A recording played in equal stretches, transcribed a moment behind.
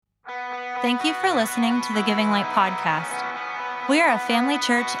Thank you for listening to the Giving Light podcast. We are a family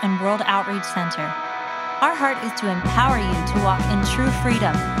church and world outreach center. Our heart is to empower you to walk in true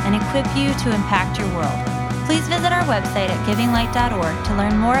freedom and equip you to impact your world. Please visit our website at givinglight.org to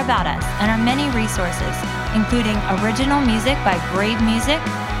learn more about us and our many resources, including original music by Brave Music,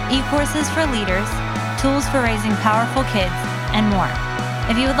 e-courses for leaders, tools for raising powerful kids, and more.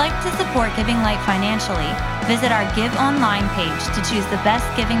 If you would like to support Giving Light financially, visit our Give Online page to choose the best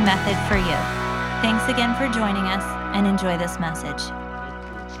giving method for you. Thanks again for joining us, and enjoy this message.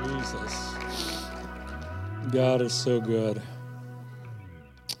 Thank you, Jesus. God is so good.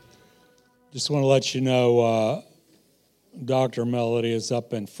 Just want to let you know, Dr. Melody is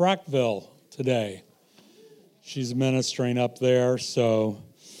up in Frackville today. She's ministering up there, so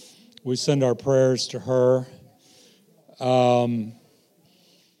we send our prayers to her.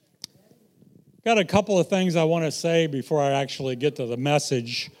 Got a couple of things I want to say before I actually get to the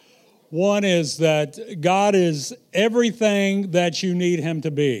message. One is that God is everything that you need Him to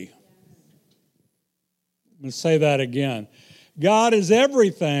be. I'm going to say that again. God is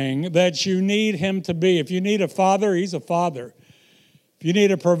everything that you need Him to be. If you need a father, He's a father. If you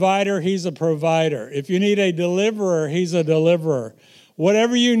need a provider, He's a provider. If you need a deliverer, He's a deliverer.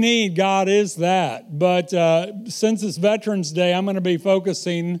 Whatever you need, God is that. But since it's Veterans Day, I'm going to be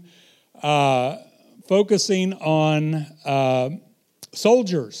focusing on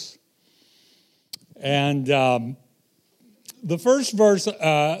soldiers. And the first verse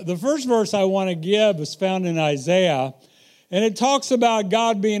I want to give is found in Isaiah, and it talks about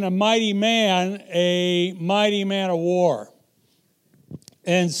God being a mighty man of war.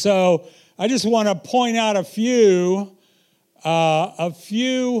 And so I just want to point out a few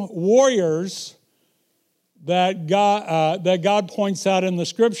warriors that God points out in the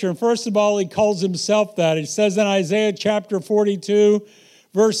Scripture. And first of all, He calls Himself that. He says in Isaiah chapter 42,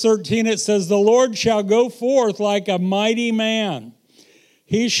 verse 13, it says, "The Lord shall go forth like a mighty man.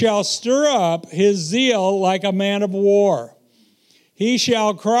 He shall stir up His zeal like a man of war. He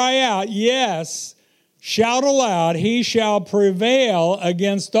shall cry out, yes, shout aloud. He shall prevail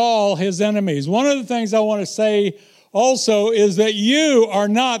against all His enemies." One of the things I want to say also is that you are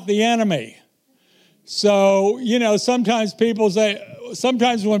not the enemy. So, sometimes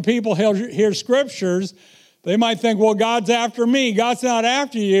when people hear scriptures, they might think, well, God's after me. God's not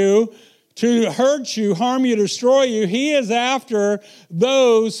after you to hurt you, harm you, destroy you. He is after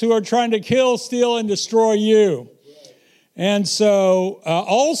those who are trying to kill, steal, and destroy you. And so,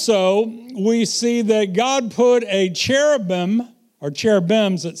 also, we see that God put a cherubim, or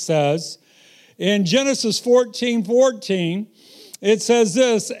cherubims it says, in Genesis 14:14. It says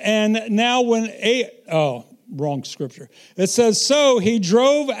this, and now wrong scripture. It says, "So he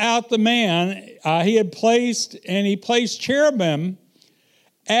drove out the man he placed cherubim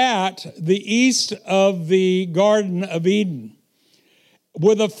at the east of the Garden of Eden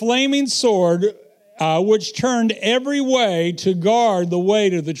with a flaming sword, which turned every way to guard the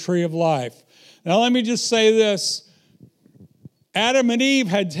way to the tree of life." Now let me just say this. Adam and Eve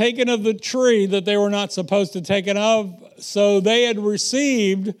had taken of the tree that they were not supposed to take of, so they had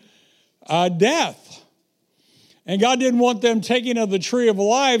received death. And God didn't want them taking of the tree of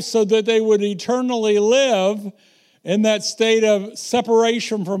life so that they would eternally live in that state of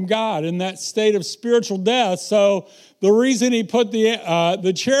separation from God, in that state of spiritual death. So the reason He put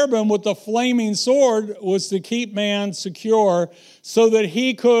the cherubim with the flaming sword was to keep man secure so that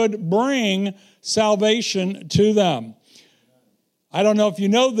He could bring salvation to them. I don't know if you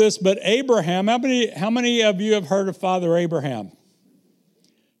know this, but Abraham, how many of you have heard of Father Abraham?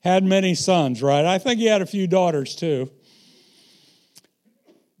 Had many sons, right? I think he had a few daughters too.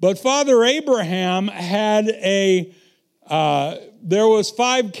 But Father Abraham had there was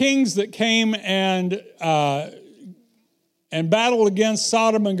 5 kings that came and battled against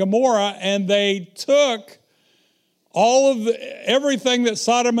Sodom and Gomorrah, and they took everything that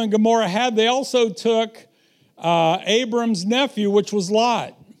Sodom and Gomorrah had. They also took Abram's nephew, which was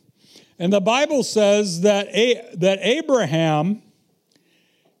Lot. And the Bible says that Abraham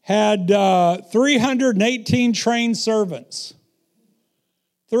had 318 trained servants.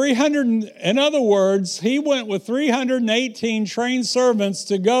 In other words, he went with 318 trained servants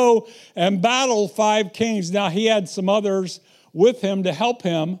to go and battle 5 kings. Now, he had some others with him to help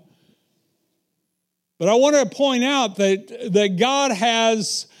him. But I want to point out that God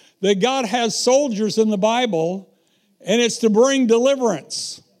has soldiers in the Bible, and it's to bring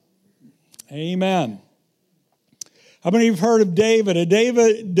deliverance. Amen. How many of you have heard of David?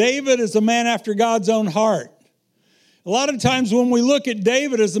 David is a man after God's own heart. A lot of times when we look at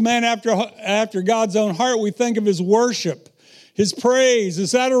David as a man after God's own heart, we think of his worship, his praise,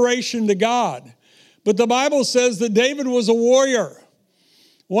 his adoration to God. But the Bible says that David was a warrior.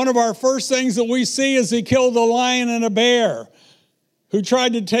 One of our first things that we see is he killed a lion and a bear who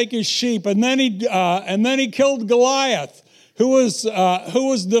tried to take his sheep. And then he killed Goliath, who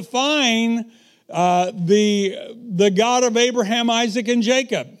was defying the God of Abraham, Isaac, and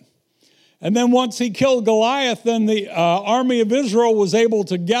Jacob. And then once he killed Goliath, then the army of Israel was able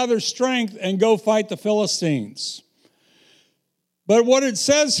to gather strength and go fight the Philistines. But what it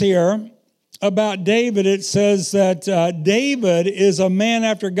says here about David, it says that David is a man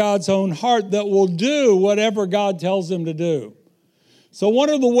after God's own heart that will do whatever God tells him to do. So one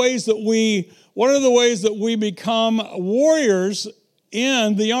of the ways that we become warriors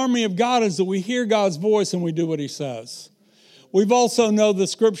in the army of God is that we hear God's voice and we do what he says. We've also know the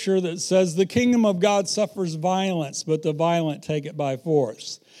scripture that says the kingdom of God suffers violence, but the violent take it by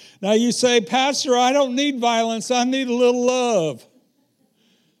force. Now you say, Pastor, I don't need violence. I need a little love.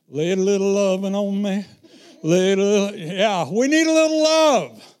 Lay a little loving on me. Yeah, we need a little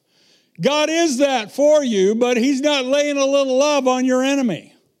love. God is that for you, but he's not laying a little love on your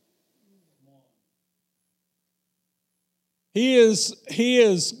enemy. He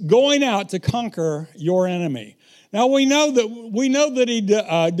is going out to conquer your enemy. Now we know that he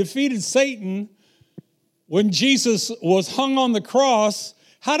defeated Satan when Jesus was hung on the cross.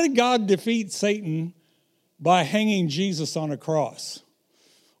 How did God defeat Satan? By hanging Jesus on a cross.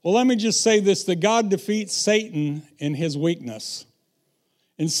 Well, let me just say this, that God defeats Satan in his weakness.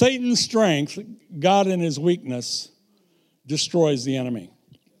 In Satan's strength, God in his weakness destroys the enemy.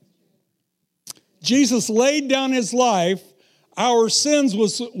 Jesus laid down his life. Our sins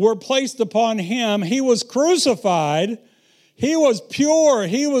were placed upon him. He was crucified. He was pure.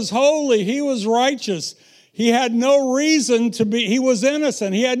 He was holy. He was righteous. He had no reason to be, he was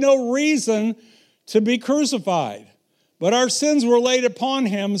innocent. He had no reason to be crucified. But our sins were laid upon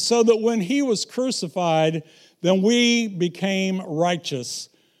him so that when he was crucified, then we became righteous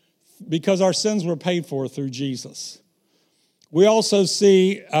because our sins were paid for through Jesus. We also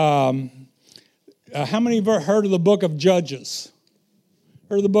see, how many of you have heard of the book of Judges?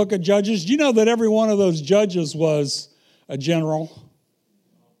 Heard of the book of Judges? Do you know that every one of those judges was a general?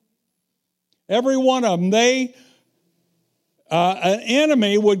 Every one of them, an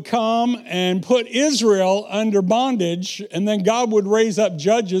enemy would come and put Israel under bondage, and then God would raise up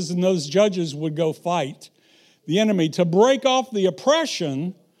judges, and those judges would go fight the enemy to break off the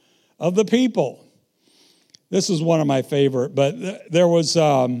oppression of the people. This is one of my favorite, but there was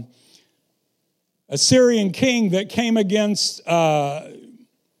a Syrian king that came against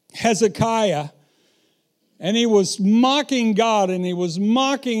Hezekiah, and he was mocking God, and he was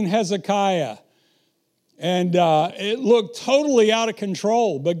mocking Hezekiah. And it looked totally out of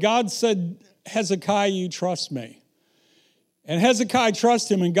control. But God said, Hezekiah, you trust me. And Hezekiah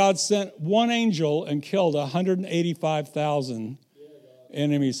trusted him, and God sent one angel and killed 185,000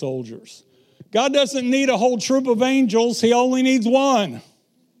 enemy soldiers. God doesn't need a whole troop of angels. He only needs one.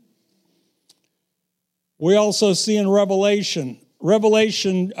 We also see in Revelation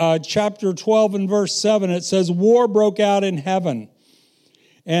chapter 12 and verse 7, it says, war broke out in heaven.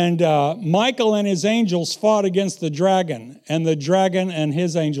 And Michael and his angels fought against the dragon, and the dragon and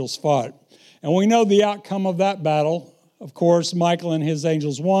his angels fought. And we know the outcome of that battle. Of course, Michael and his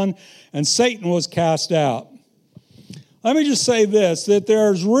angels won, and Satan was cast out. Let me just say this, that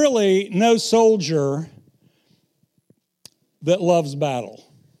there's really no soldier that loves battle.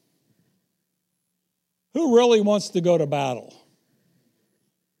 Who really wants to go to battle?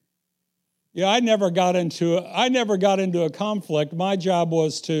 Yeah, I never got into a conflict. My job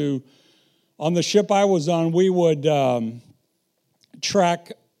was on the ship I was on, we would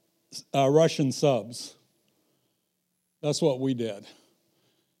track Russian subs. That's what we did.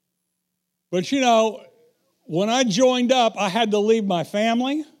 But when I joined up, I had to leave my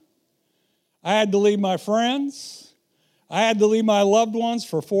family. I had to leave my friends. I had to leave my loved ones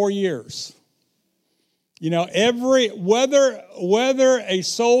for 4 years. Whether a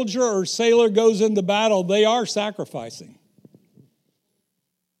soldier or sailor goes into battle, they are sacrificing.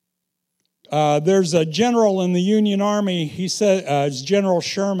 There's a general in the Union Army. He said, it's General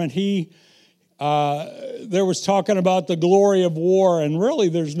Sherman. There was talking about the glory of war, and really,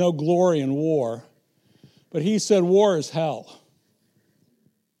 there's no glory in war. But he said, war is hell.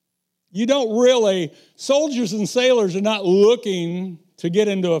 Soldiers and sailors are not looking to get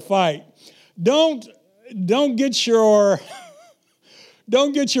into a fight. Don't get your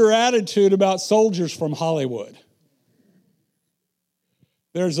attitude about soldiers from Hollywood.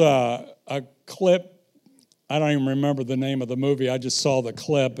 There's a clip, I don't even remember the name of the movie, I just saw the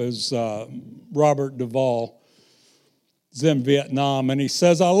clip, it was Robert Duvall. He's in Vietnam, and he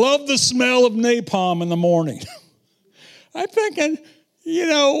says, I love the smell of napalm in the morning. I'm thinking,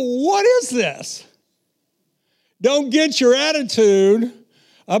 what is this? Don't get your attitude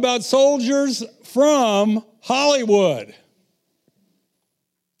about soldiers from Hollywood.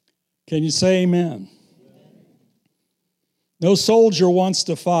 Can you say amen? No soldier wants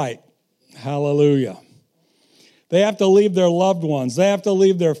to fight. Hallelujah. They have to leave their loved ones. They have to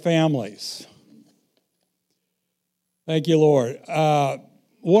leave their families. Thank you, Lord.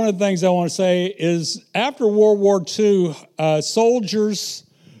 One of the things I want to say is after World War II, soldiers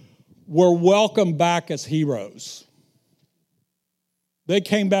were welcomed back as heroes. They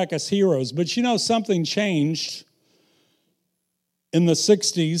came back as heroes. But something changed in the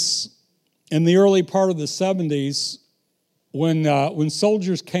 60s, in the early part of the 70s, when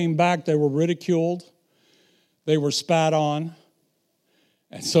soldiers came back, they were ridiculed. They were spat on.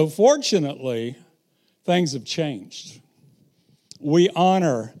 And so fortunately, things have changed. We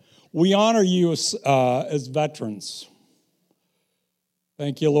honor you as veterans.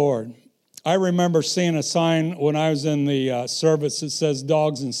 Thank you, Lord. I remember seeing a sign when I was in the service that says,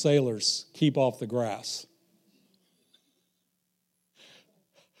 dogs and sailors, keep off the grass.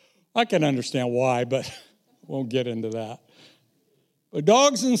 I can understand why, but won't get into that. But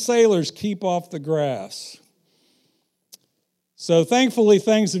dogs and sailors, keep off the grass. So thankfully,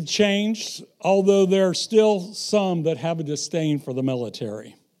 things have changed, although there are still some that have a disdain for the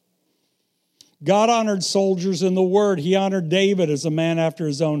military. God honored soldiers in the Word. He honored David as a man after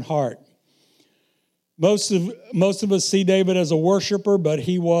his own heart. Most of us see David as a worshiper, but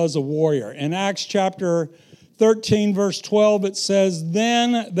he was a warrior. In Acts chapter 13, verse 12, it says,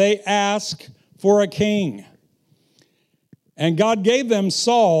 Then they asked for a king. And God gave them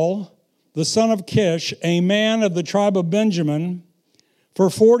Saul, the son of Kish, a man of the tribe of Benjamin, for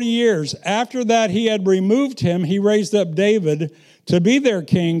 40 years. After that he had removed him, he raised up David to be their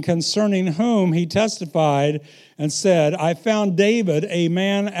king, concerning whom he testified and said, I found David a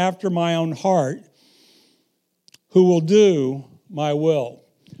man after my own heart, who will do my will.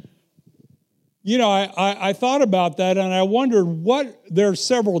 I thought about that, and I wondered there are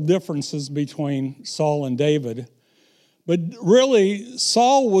several differences between Saul and David. But really,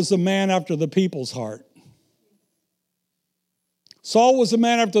 Saul was a man after the people's heart. Saul was a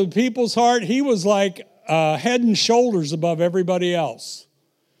man after the people's heart. He was like head and shoulders above everybody else.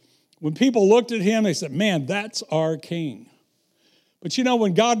 When people looked at him, they said, man, that's our king. But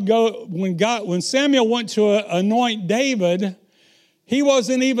when Samuel went to anoint David, he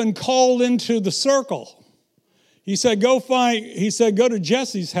wasn't even called into the circle. He said, go to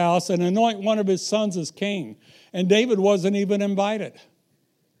Jesse's house and anoint one of his sons as king. And David wasn't even invited.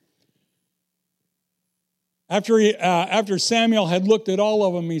 After Samuel had looked at all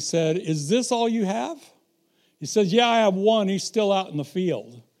of them, he said, is this all you have? He says, yeah, I have one. He's still out in the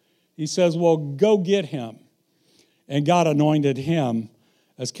field. He says, well, go get him. And God anointed him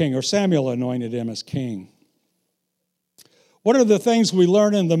as king, or Samuel anointed him as king. One of the things we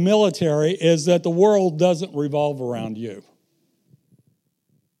learn in the military is that the world doesn't revolve around you.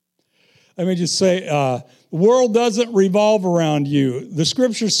 Let me just say, the world doesn't revolve around you. The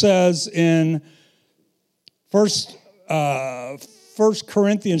scripture says in 1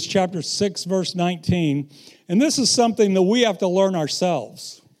 Corinthians chapter 6, verse 19, and this is something that we have to learn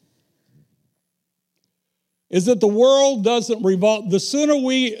ourselves, is that the world doesn't revolve. The sooner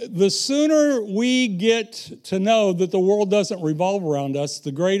we get to know that the world doesn't revolve around us,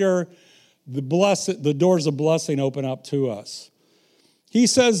 the greater the doors of blessing open up to us. He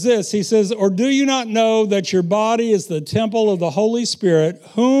says this, he says, or do you not know that your body is the temple of the Holy Spirit,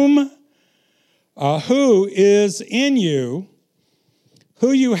 who is in you,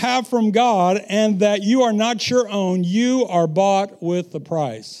 who you have from God, and that you are not your own, you are bought with the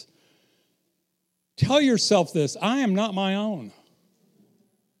price. Tell yourself this, I am not my own.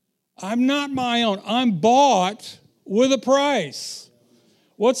 I'm not my own. I'm bought with a price.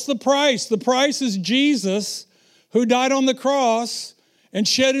 What's the price? The price is Jesus, who died on the cross and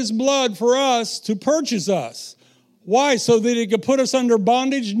shed his blood for us to purchase us. Why? So that he could put us under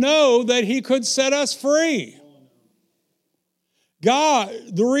bondage? No, that he could set us free. God,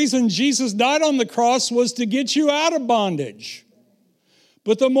 the reason Jesus died on the cross was to get you out of bondage.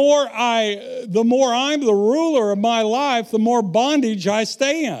 But the more I'm the ruler of my life, the more bondage I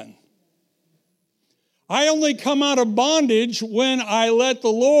stay in. I only come out of bondage when I let the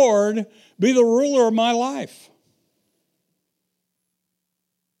Lord be the ruler of my life.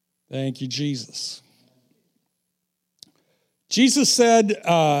 Thank you, Jesus. Jesus said,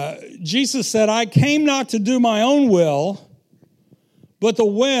 I came not to do my own will, but the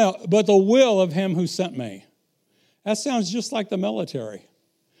will of him who sent me. That sounds just like the military.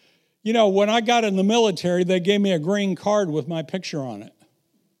 You know, when I got in the military, they gave me a green card with my picture on it.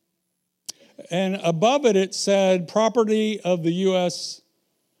 And above it, it said property of the U.S.,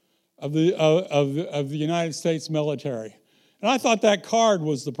 of the United States military. And I thought that card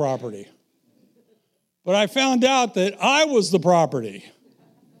was the property. But I found out that I was the property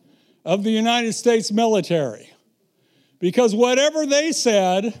of the United States military. Because whatever they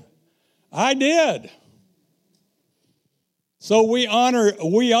said, I did. So we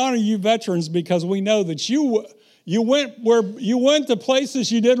honor you veterans because we know that you went to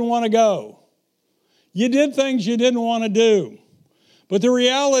places you didn't want to go. You did things you didn't want to do. But the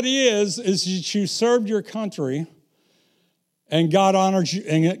reality is that you served your country, and God honored you,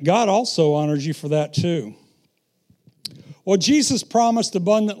 and God also honors you for that too. Well, Jesus promised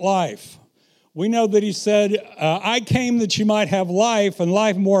abundant life. We know that he said, I came that you might have life and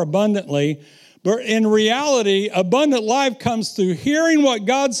life more abundantly. But in reality, abundant life comes through hearing what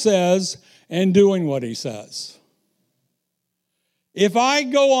God says and doing what he says. If I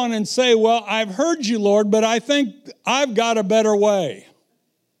go on and say, well, I've heard you, Lord, but I think I've got a better way.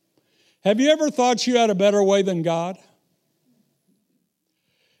 Have you ever thought you had a better way than God?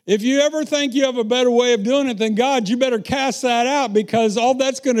 If you ever think you have a better way of doing it than God, you better cast that out, because all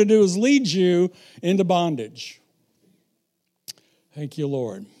that's going to do is lead you into bondage. Thank you,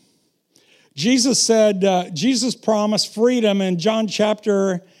 Lord. Jesus promised freedom in John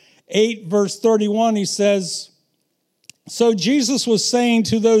chapter 8, verse 31. He says, so Jesus was saying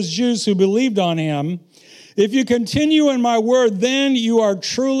to those Jews who believed on him, if you continue in my word, then you are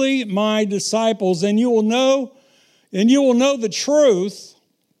truly my disciples, and you will know the truth,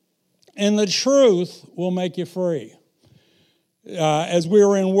 and the truth will make you free. As we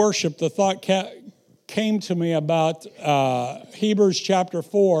were in worship, the thought came to me about Hebrews chapter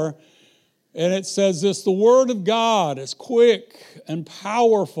 4, and it says this, the word of God is quick and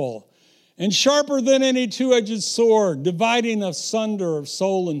powerful and sharper than any two-edged sword, dividing asunder of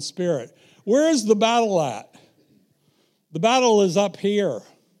soul and spirit. Where is the battle at? The battle is up here.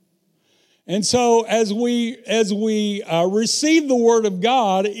 And so as we receive the word of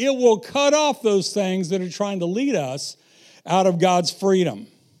God, it will cut off those things that are trying to lead us out of God's freedom.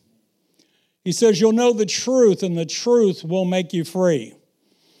 He says, you'll know the truth, and the truth will make you free.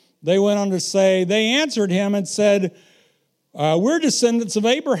 They went on to say, they answered him and said, we're descendants of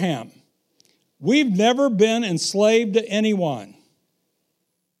Abraham. We've never been enslaved to anyone.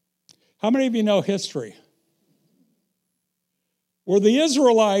 How many of you know history? Were the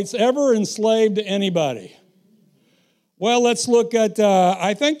Israelites ever enslaved to anybody? Well, let's look at,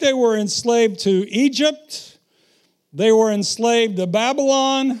 I think they were enslaved to Egypt. They were enslaved to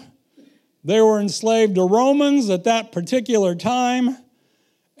Babylon. They were enslaved to Romans at that particular time.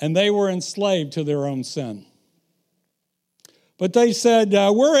 And they were enslaved to their own sin. But they said,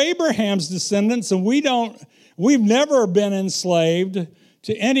 we're Abraham's descendants, and we've never been enslaved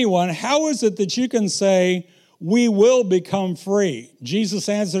to anyone. How is it that you can say, we will become free? Jesus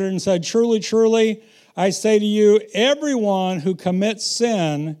answered and said, truly, truly, I say to you, everyone who commits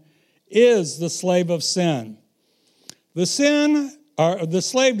sin is the slave of sin. The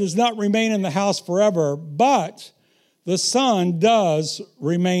slave does not remain in the house forever, but the Son does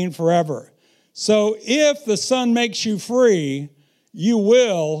remain forever. So if the Son makes you free, you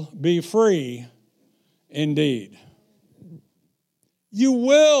will be free indeed. You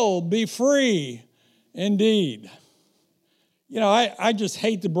will be free indeed. You know, I just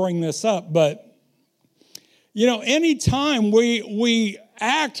hate to bring this up, but, you know, anytime we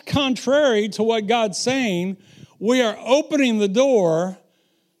act contrary to what God's saying, we are opening the door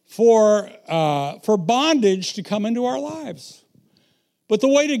for bondage to come into our lives. But the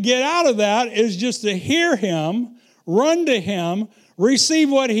way to get out of that is just to hear him, run to him, receive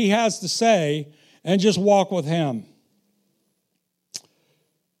what he has to say, and just walk with him.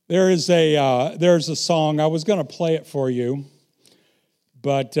 There's a song. I was going to play it for you,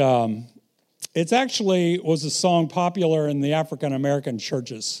 but it actually was a song popular in the African American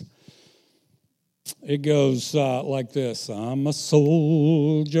churches. It goes like this. I'm a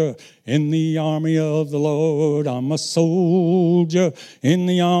soldier in the army of the Lord. I'm a soldier in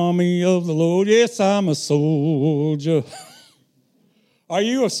the army of the Lord. Yes, I'm a soldier. Are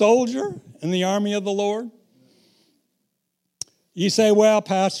you a soldier in the army of the Lord? You say, well,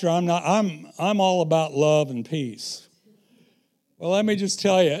 Pastor, I'm not. I'm all about love and peace. Well, let me just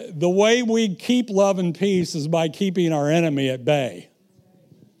tell you, the way we keep love and peace is by keeping our enemy at bay.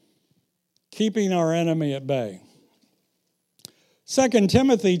 Keeping our enemy at bay. 2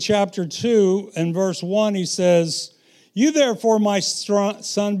 Timothy chapter 2 and verse 1, he says, you therefore, my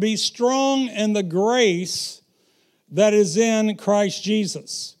son, be strong in the grace that is in Christ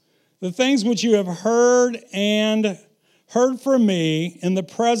Jesus. The things which you have heard from me in the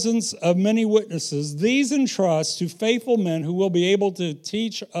presence of many witnesses, these entrust to faithful men who will be able to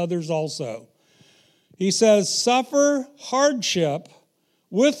teach others also. He says, suffer hardship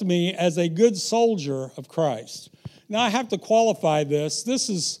with me as a good soldier of Christ. Now I have to qualify this. This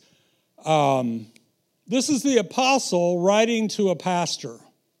is the apostle writing to a pastor.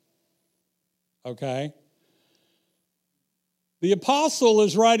 Okay? The apostle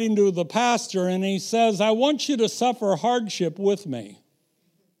is writing to the pastor, and he says, I want you to suffer hardship with me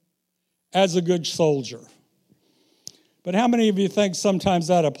as a good soldier. But how many of you think sometimes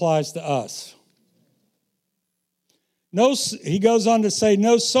that applies to us? He goes on to say,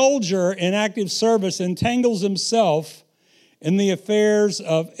 no soldier in active service entangles himself in the affairs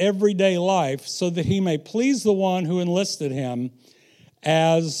of everyday life so that he may please the one who enlisted him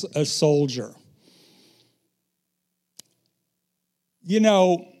as a soldier. You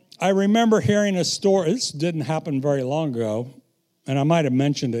know, I remember hearing a story. This didn't happen very long ago, and I might have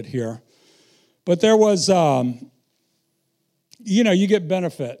mentioned it here. But there was, you get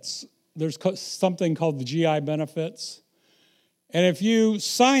benefits. There's something called the GI benefits. And if you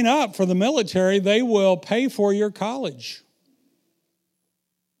sign up for the military, they will pay for your college.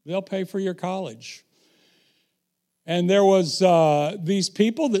 They'll pay for your college. And there was these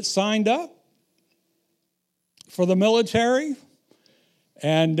people that signed up for the military.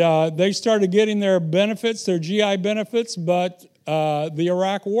 And they started getting their benefits, their GI benefits, but the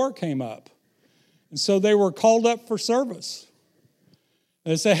Iraq War came up. And so they were called up for service.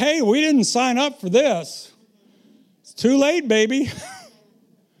 They said, hey, we didn't sign up for this. It's too late, baby.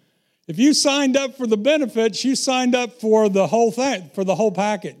 If you signed up for the benefits, you signed up for the whole thing, for the whole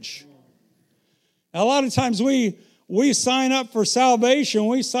package. Now, a lot of times we sign up for salvation,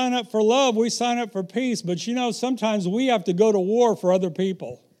 we sign up for love, we sign up for peace, but sometimes we have to go to war for other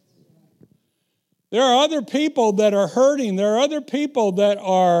people. There are other people that are hurting. There are other people that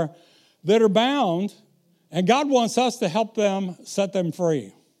are bound, and God wants us to help them, set them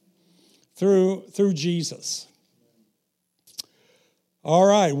free through Jesus. All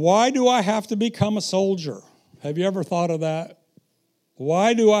right, why do I have to become a soldier? Have you ever thought of that?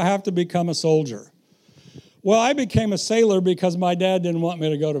 Why do I have to become a soldier? Well, I became a sailor because my dad didn't want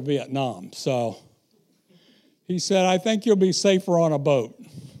me to go to Vietnam. So he said, I think you'll be safer on a boat.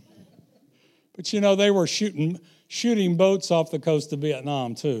 But they were shooting boats off the coast of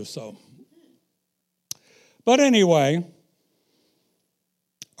Vietnam too. But anyway,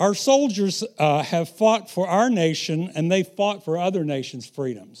 our soldiers have fought for our nation, and they fought for other nations'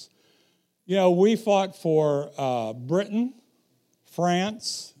 freedoms. We fought for Britain,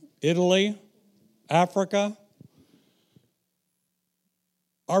 France, Italy, Africa.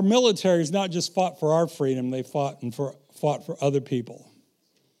 Our military has not just fought for our freedom, they fought for other people.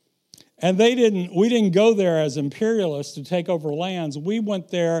 And we didn't go there as imperialists to take over lands. We went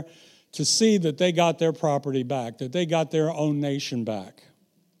there to see that they got their property back, that they got their own nation back.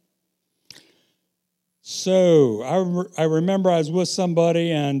 So I remember I was with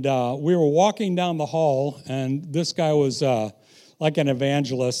somebody, and we were walking down the hall, and this guy was like an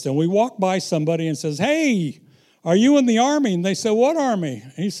evangelist, and we walked by somebody and says, hey, are you in the army? And they said, what army?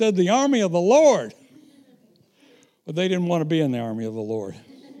 And he said, the army of the Lord. But they didn't want to be in the army of the Lord.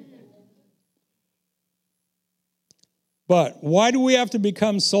 But why do we have to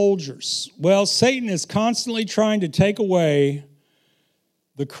become soldiers? Well, Satan is constantly trying to take away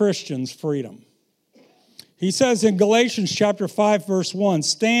the Christian's freedom. He says in Galatians chapter 5, verse 1,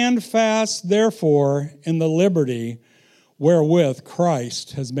 stand fast, therefore, in the liberty wherewith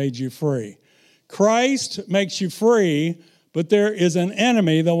Christ has made you free. Christ makes you free, but there is an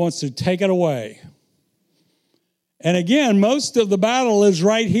enemy that wants to take it away. And again, most of the battle is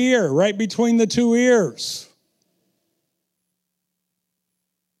right here, right between the two ears.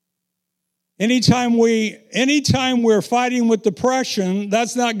 Anytime we're fighting with depression,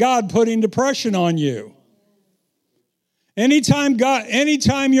 that's not God putting depression on you. Anytime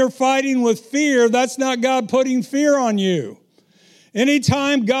you're fighting with fear, that's not God putting fear on you.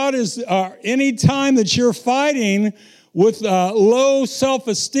 Anytime that you're fighting with low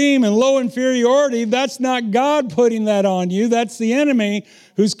self-esteem and low inferiority, that's not God putting that on you. That's the enemy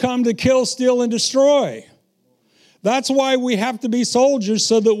who's come to kill, steal, and destroy. That's why we have to be soldiers,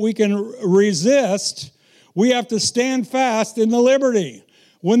 so that we can resist. We have to stand fast in the liberty.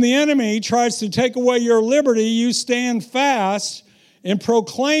 When the enemy tries to take away your liberty, you stand fast in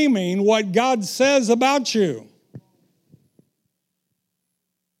proclaiming what God says about you.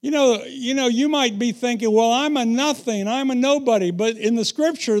 You might be thinking, well, I'm a nothing, I'm a nobody. But in the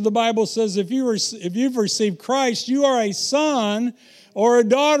scripture, the Bible says if you've received Christ, you are a son or a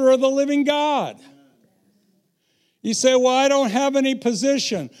daughter of the living God. You say, well, I don't have any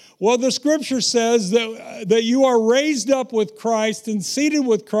position. Well, the scripture says that you are raised up with Christ and seated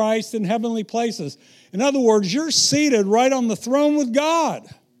with Christ in heavenly places. In other words, you're seated right on the throne with God.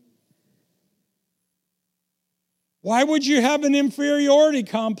 Why would you have an inferiority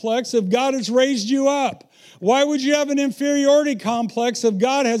complex if God has raised you up? Why would you have an inferiority complex if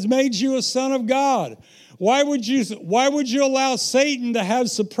God has made you a son of God? Why would you allow Satan to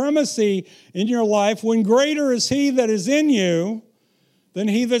have supremacy in your life when greater is he that is in you than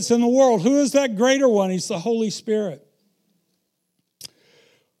he that's in the world? Who is that greater one? He's the Holy Spirit.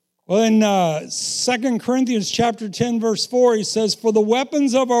 Well, in 2 Corinthians chapter 10, verse 4, he says, "For the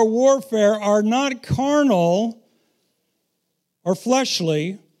weapons of our warfare are not carnal or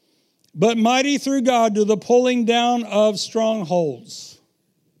fleshly, but mighty through God to the pulling down of strongholds."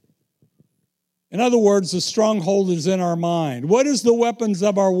 In other words, the stronghold is in our mind. What is the weapons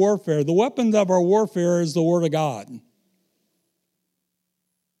of our warfare? The weapons of our warfare is the Word of God.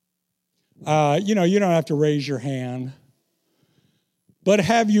 You don't have to raise your hand. But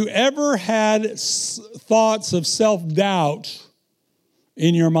have you ever had thoughts of self-doubt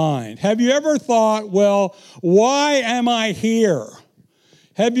in your mind? Have you ever thought, well, why am I here?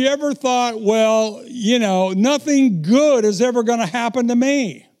 Have you ever thought, well, nothing good is ever going to happen to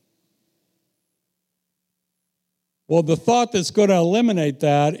me? Well, the thought that's going to eliminate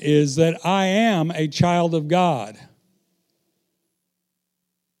that is that I am a child of God.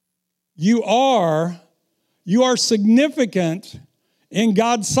 You are significant in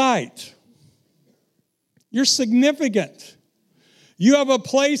God's sight. You're significant. You have a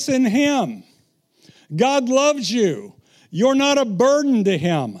place in Him. God loves you. You're not a burden to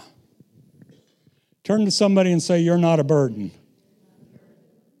Him. Turn to somebody and say, you're not a burden.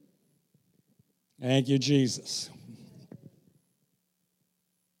 Thank you, Jesus.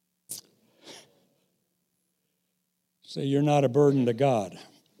 Say, you're not a burden to God.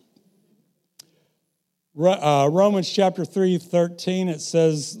 Romans chapter 3:13, it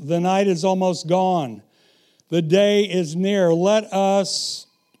says, the night is almost gone. The day is near. Let us,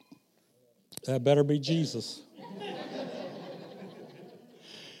 that better be Jesus.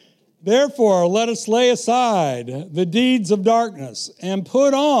 Therefore, let us lay aside the deeds of darkness and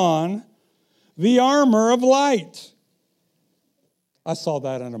put on the armor of light. I saw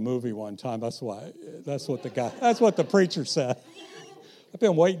that in a movie one time. That's what the preacher said. I've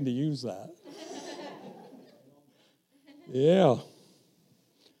been waiting to use that. Yeah.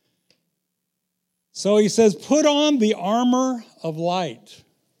 So he says, put on the armor of light.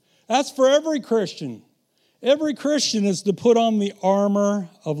 That's for every Christian. Every Christian is to put on the armor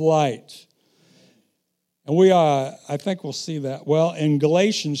of light. And I think we'll see that. Well, in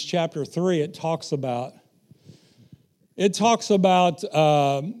Galatians chapter 3, it talks about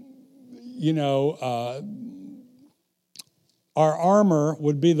our armor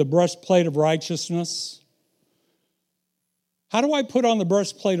would be the breastplate of righteousness. How do I put on the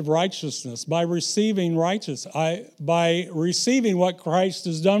breastplate of righteousness? By receiving by receiving what Christ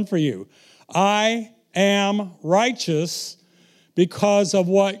has done for you. I am righteous because of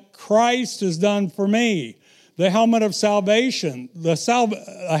what Christ has done for me. The helmet of salvation.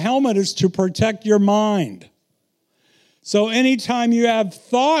 A helmet is to protect your mind. So anytime you have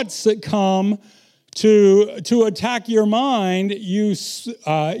thoughts that come to attack your mind, you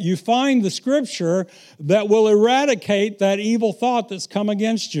find the scripture that will eradicate that evil thought that's come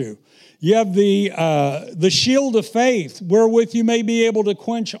against you. You have the shield of faith, wherewith you may be able to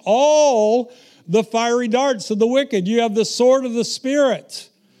quench all the fiery darts of the wicked. You have the sword of the Spirit.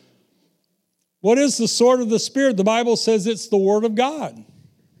 What is the sword of the Spirit? The Bible says it's the Word of God.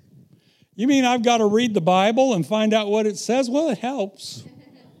 You mean I've got to read the Bible and find out what it says? Well, it helps.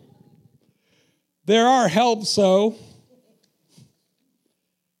 There are helps, so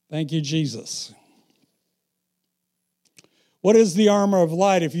thank you, Jesus. What is the armor of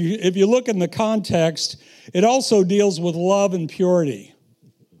light? If you look in the context, it also deals with love and purity,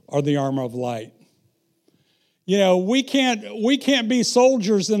 are the armor of light. We can't be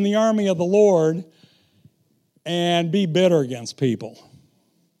soldiers in the army of the Lord and be bitter against people.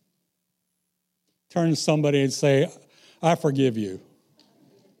 Turn to somebody and say, I forgive you.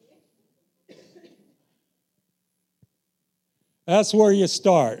 That's where you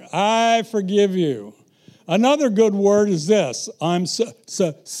start. I forgive you. Another good word is this. I'm sorry.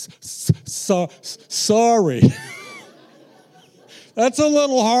 That's a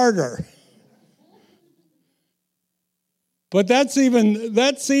little harder. But that's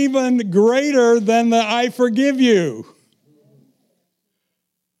even greater than the I forgive you.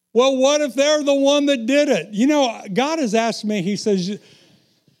 Well, what if they're the one that did it? You know, God has asked me, He says,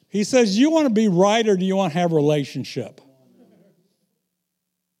 you want to be right or do you want to have a relationship?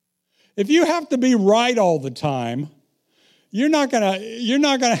 If you have to be right all the time, you're going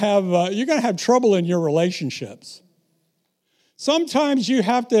to have trouble in your relationships. Sometimes you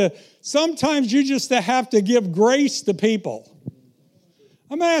just have to give grace to people.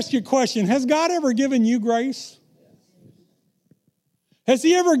 I'm going to ask you a question. Has God ever given you grace? Has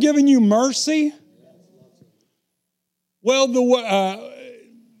He ever given you mercy? Well, the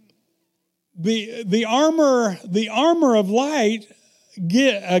armor of light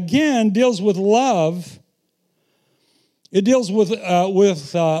again deals with love. It deals with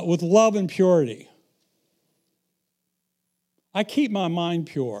love and purity. I keep my mind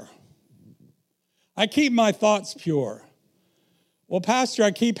pure. I keep my thoughts pure. Well, Pastor,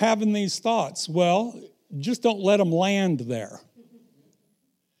 I keep having these thoughts. Well, just don't let them land there.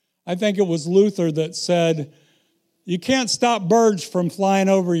 I think it was Luther that said, you can't stop birds from flying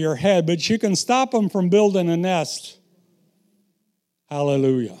over your head, but you can stop them from building a nest.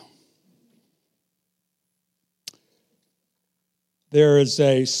 Hallelujah. There is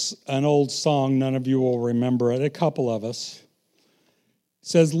an old song, none of you will remember it, a couple of us. It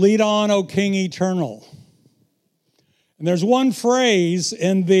says, lead on, O King Eternal. And there's one phrase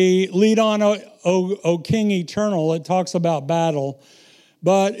in the lead on, O King Eternal. It talks about battle.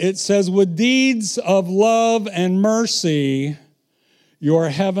 But it says, with deeds of love and mercy, your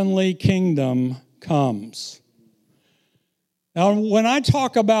heavenly kingdom comes. Now, when I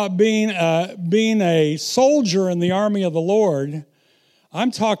talk about being a soldier in the army of the Lord,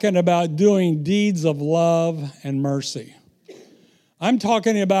 I'm talking about doing deeds of love and mercy. I'm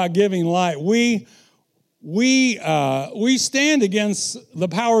talking about giving light. We stand against the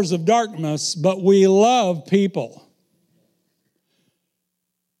powers of darkness, but we love people.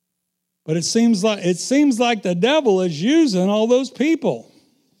 But it seems like the devil is using all those people.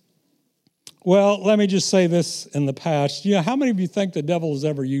 Well, let me just say this in the past. How many of you think the devil has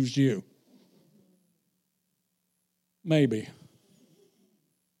ever used you? Maybe.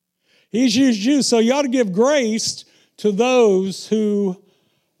 He's used you, so you ought to give grace to those who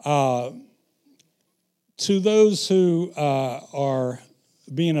are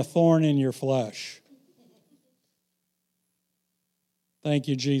being a thorn in your flesh. Thank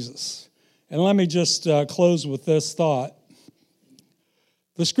you, Jesus. And let me just close with this thought.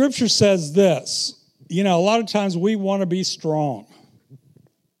 The scripture says this. A lot of times we want to be strong.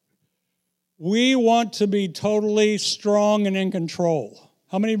 We want to be totally strong and in control.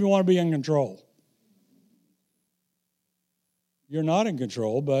 How many of you want to be in control? You're not in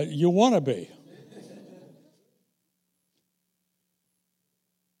control, but you want to be.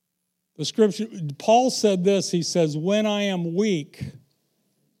 The scripture, Paul said this, he says, when I am weak,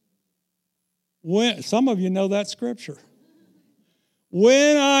 some of you know that scripture.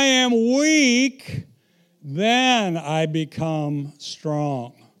 When I am weak, then I become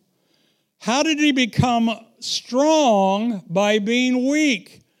strong. How did he become strong? By being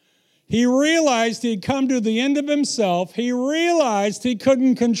weak. He realized he'd come to the end of himself. He realized he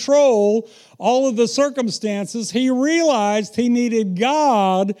couldn't control all of the circumstances. He realized he needed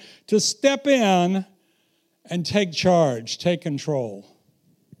God to step in and take charge, take control.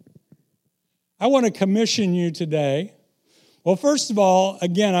 I want to commission you today. Well, first of all,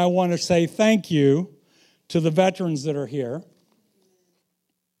 again, I want to say thank you to the veterans that are here.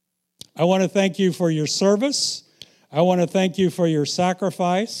 I want to thank you for your service. I want to thank you for your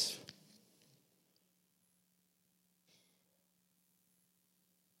sacrifice.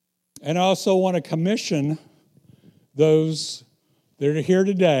 And I also want to commission those that are here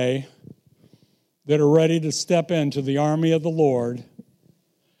today that are ready to step into the army of the Lord.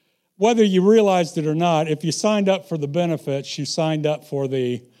 Whether you realized it or not, if you signed up for the benefits, you signed up for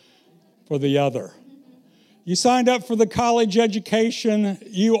the other. You signed up for the college education,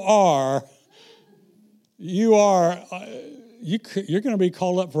 you're going to be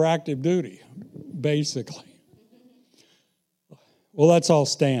called up for active duty, basically. Well, let's all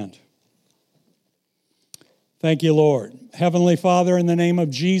stand. Thank you, Lord. Heavenly Father, in the name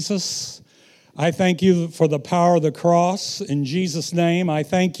of Jesus, I thank you for the power of the cross. In Jesus' name, I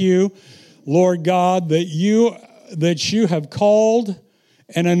thank you, Lord God, that you have called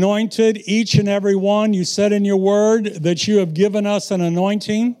and anointed each and every one. You said in your word that you have given us an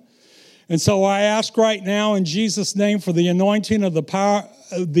anointing. And so I ask right now in Jesus' name for the anointing of the power,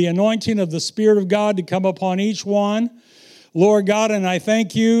 the anointing of the Spirit of God to come upon each one. Lord God, and I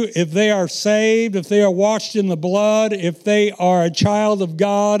thank you if they are saved, if they are washed in the blood, if they are a child of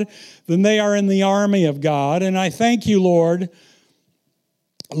God, then they are in the army of God. And I thank you, Lord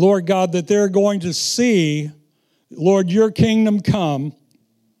God, that they're going to see, Lord, your kingdom come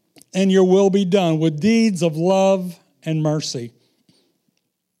and your will be done with deeds of love and mercy.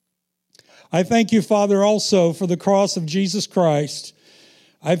 I thank you, Father, also for the cross of Jesus Christ.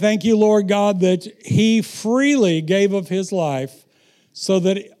 I thank you, Lord God, that he freely gave of his life so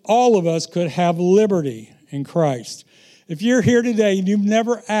that all of us could have liberty in Christ. If you're here today and you've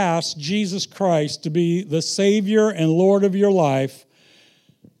never asked Jesus Christ to be the Savior and Lord of your life,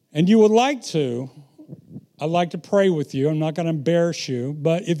 and you would like to, I'd like to pray with you. I'm not going to embarrass you,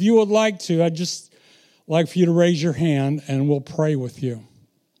 but if you would like to, I'd just like for you to raise your hand and we'll pray with you.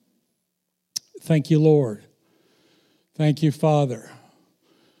 Thank you, Lord. Thank you, Father.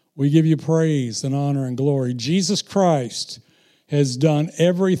 We give you praise and honor and glory. Jesus Christ has done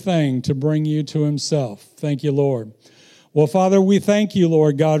everything to bring you to himself. Thank you, Lord. Well, Father, we thank you,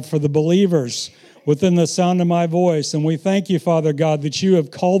 Lord God, for the believers within the sound of my voice. And we thank you, Father God, that you have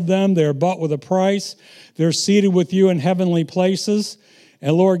called them. They're bought with a price. They're seated with you in heavenly places.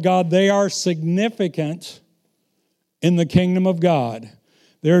 And Lord God, they are significant in the kingdom of God.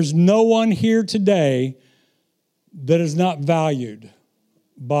 There's no one here today that is not valued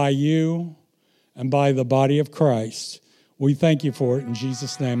by you and by the body of Christ. We thank you for it in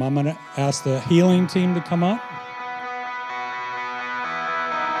Jesus' name. I'm going to ask the healing team to come up.